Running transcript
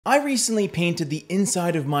I recently painted the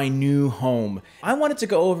inside of my new home. I wanted to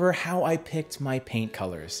go over how I picked my paint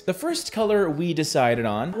colors. The first color we decided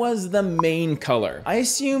on was the main color. I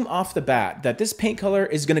assume off the bat that this paint color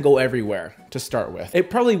is gonna go everywhere to start with. It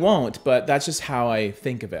probably won't, but that's just how I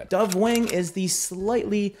think of it. Dove Wing is the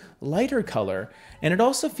slightly lighter color, and it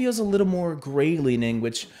also feels a little more gray leaning,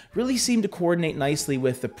 which really seemed to coordinate nicely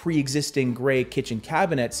with the pre-existing gray kitchen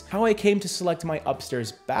cabinets. How I came to select my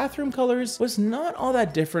upstairs bathroom colors was not all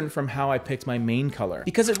that different from how I picked my main color,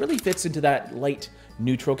 because it really fits into that light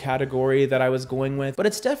neutral category that I was going with, but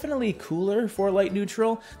it's definitely cooler for light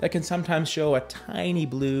neutral that can sometimes show a tiny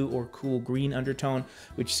blue or cool green undertone,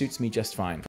 which suits me just fine.